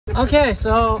Okay,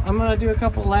 so I'm gonna do a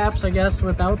couple laps, I guess,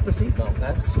 without the seatbelt.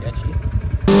 That's sketchy.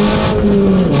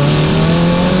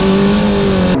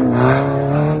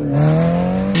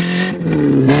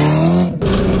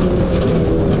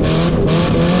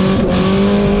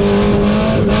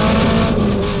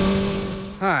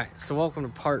 Alright, so welcome to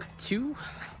part 2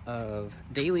 of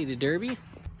Daily to Derby.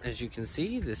 As you can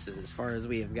see, this is as far as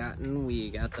we have gotten.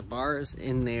 We got the bars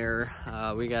in there.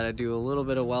 We got to do a little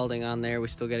bit of welding on there. We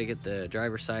still got to get the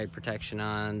driver's side protection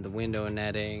on, the window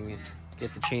netting,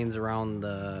 get the chains around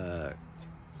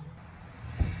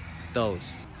those.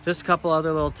 Just a couple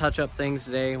other little touch-up things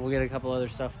today. We'll get a couple other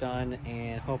stuff done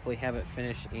and hopefully have it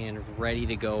finished and ready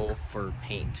to go for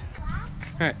paint.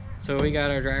 All right, so we got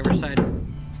our driver's side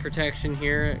protection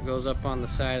here. It goes up on the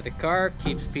side of the car,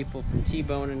 keeps people from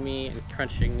T-boning me and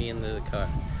crunching me into the car.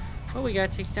 But we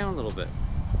gotta take it down a little bit.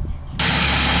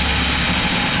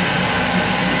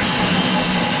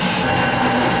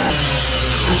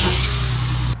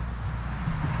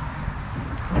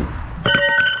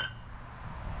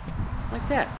 Like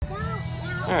that.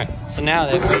 All right, so now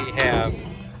that we have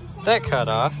that cut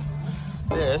off,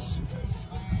 this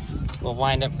will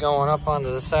wind up going up onto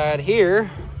the side here.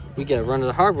 We gotta run to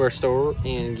the hardware store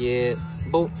and get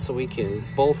bolts so we can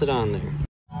bolt it on there.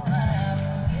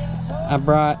 I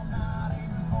brought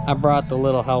the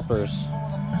little helpers.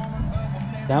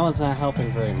 That one's not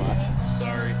helping very much.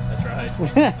 Sorry, I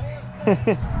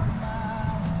tried.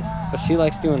 But she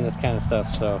likes doing this kind of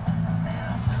stuff, so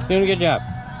doing a good job.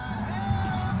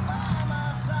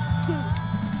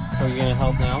 Are you gonna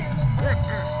help now?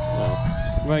 No.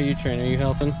 What about you, Trina? Are you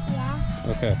helping? Yeah.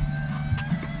 Okay.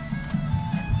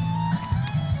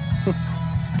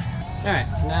 Alright,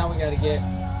 so now we gotta get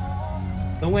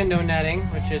the window netting,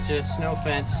 which is just snow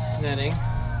fence netting,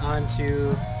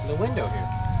 onto the window here.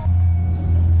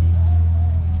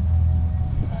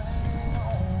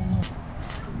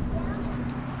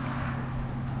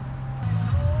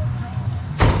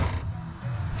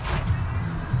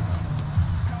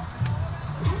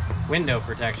 Window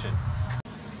protection.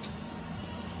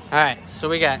 Alright, so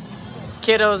we got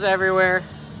kiddos everywhere.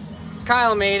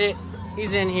 Kyle made it.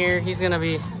 He's in here. He's gonna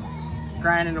be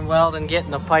grinding and welding,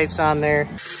 getting the pipes on there.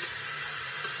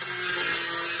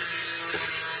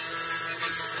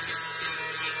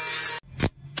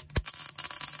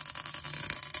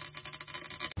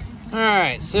 All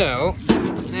right, so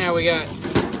now we got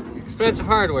expensive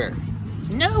hardware.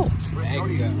 No!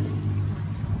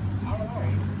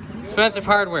 Expensive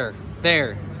hardware,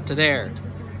 there to there,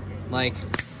 like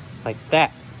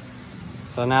that.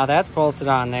 So now that's bolted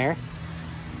on there.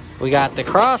 We got the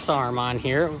cross arm on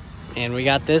here. And we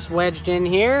got this wedged in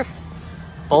here,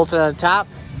 bolted on the top,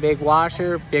 big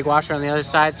washer on the other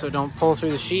side so it don't pull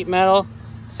through the sheet metal.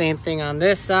 Same thing on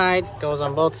this side, goes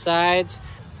on both sides.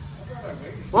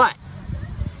 What?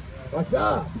 What's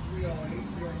up?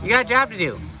 You got a job to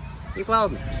do. Keep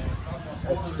welding.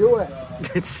 Let's do it.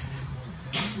 It's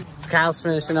Kyle's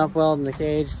finishing up welding the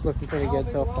cage. It's looking pretty good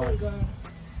so far.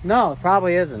 No, it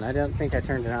probably isn't. I don't think I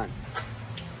turned it on.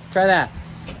 Try that.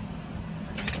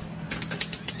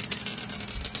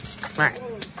 Alright,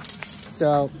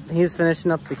 so he's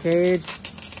finishing up the cage.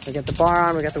 We got the bar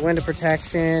on, we got the window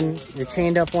protection. We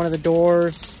chained up one of the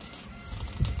doors.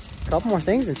 A couple more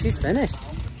things and she's finished.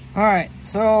 Alright,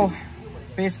 so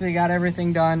basically got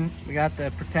everything done. We got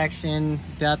the protection,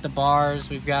 got the bars,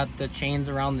 we've got the chains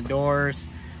around the doors.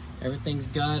 Everything's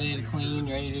gutted, clean,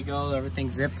 ready to go.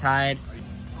 Everything's zip tied.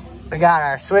 We got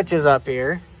our switches up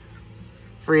here.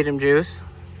 Freedom juice.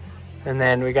 And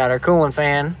then we got our cooling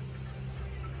fan.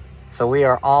 So we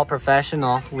are all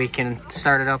professional. We can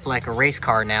start it up like a race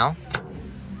car now.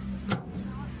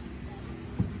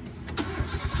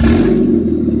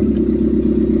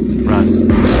 Run.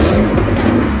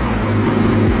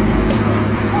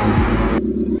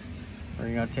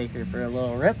 We're gonna take her for a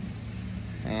little rip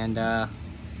and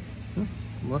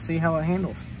we'll see how it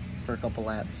handles for a couple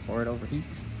laps before it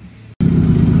overheats.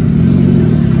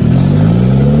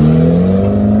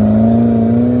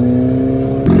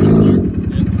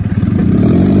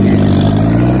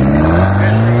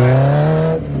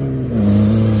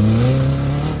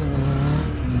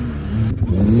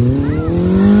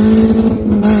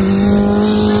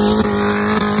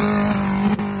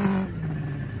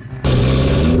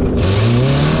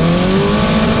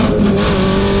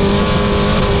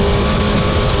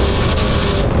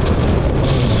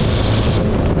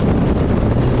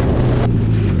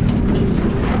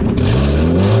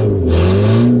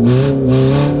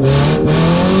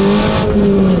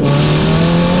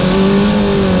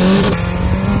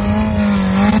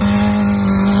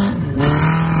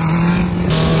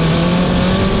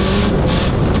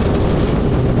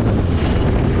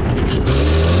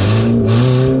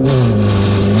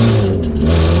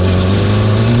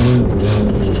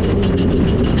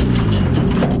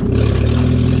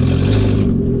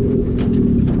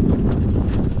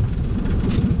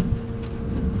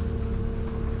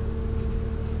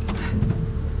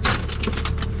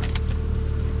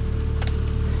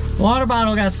 Water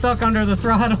bottle got stuck under the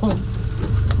throttle.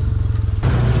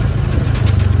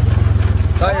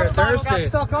 Thought you were Water bottle got thirsty.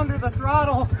 stuck under the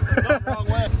throttle. Wrong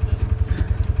way.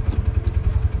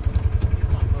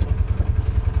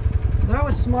 That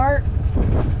was smart.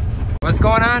 What's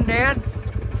going on, Dan?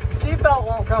 Seatbelt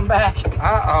won't come back.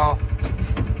 Uh-oh.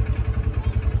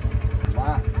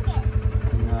 Wow.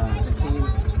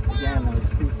 Again, that was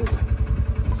stupid.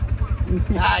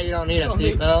 Ah, you don't need a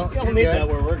You seatbelt. don't need that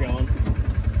where we're going.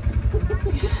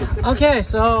 Okay,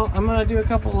 so I'm gonna do a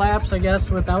couple laps, I guess,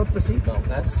 without the seatbelt.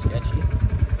 That's sketchy.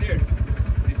 Here,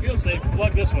 if you feel safe,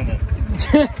 plug this one in.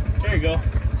 There you go.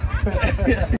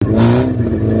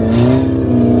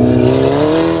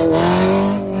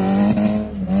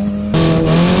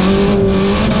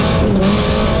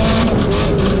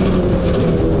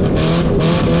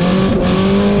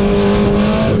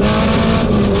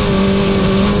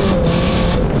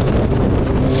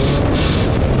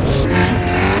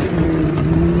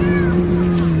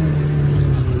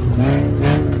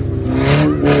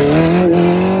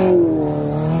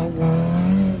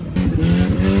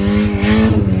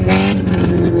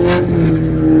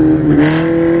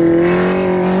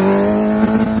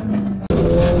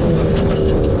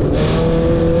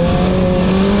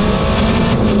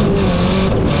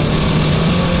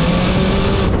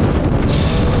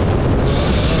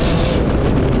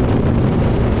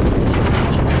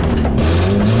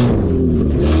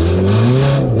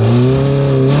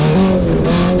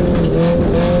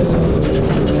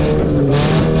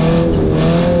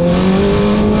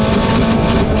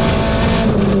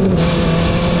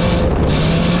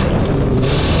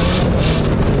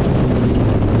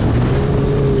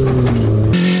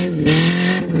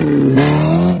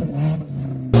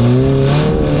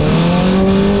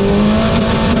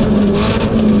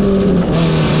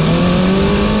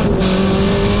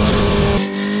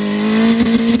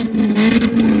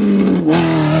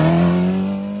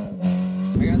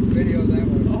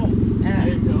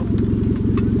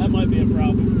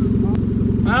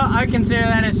 Well, I consider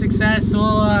that a success.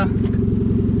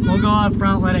 We'll go up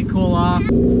front, let it cool off.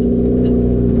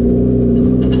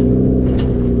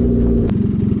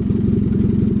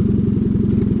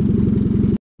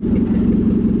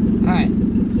 Alright,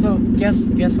 so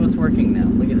guess what's working now.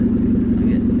 Look at it.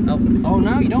 Oh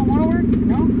no, you don't want to work?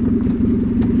 No?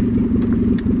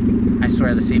 I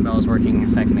swear the seatbelt was working a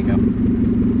second ago.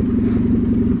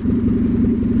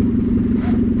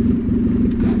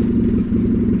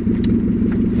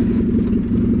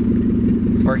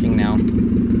 Working now.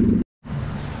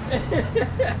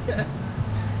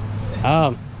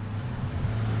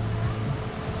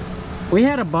 We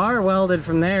had a bar welded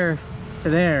from there to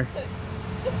there.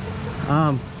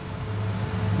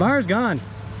 Bar's gone.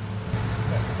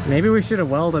 Maybe we should have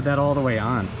welded that all the way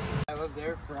on. I lived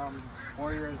there from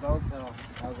 4 years old till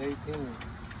I was 18.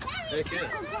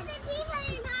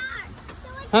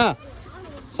 Huh.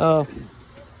 So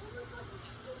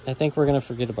I think we're gonna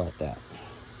forget about that.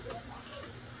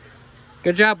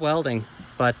 Good job welding,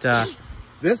 but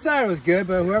This side was good,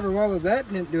 but whoever welded that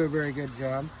didn't do a very good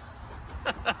job.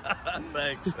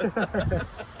 Thanks.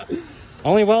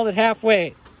 only welded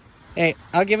halfway. Hey,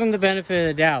 I'll give him the benefit of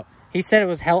the doubt. He said it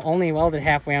was only welded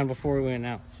halfway on before we went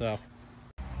out, so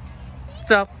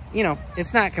you know,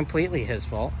 it's not completely his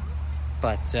fault,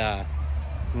 but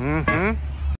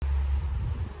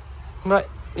but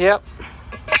yep.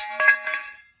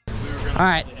 All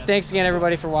right, thanks again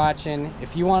everybody for watching.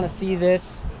 If you want to see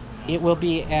this, it will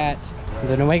be at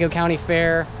the Newaygo County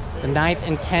Fair the 9th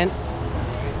and 10th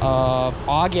of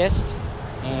August,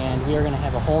 and we are going to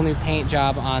have a whole new paint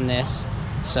job on this,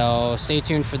 so stay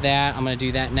tuned for that. I'm going to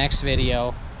do that next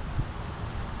video.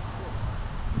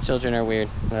 Children are weird,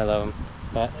 but I love them.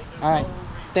 But all right,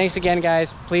 thanks again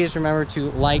guys. Please remember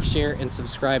to like, share, and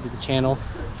subscribe to the channel.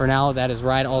 For now, that is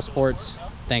Ride All Sports.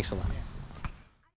 Thanks a lot.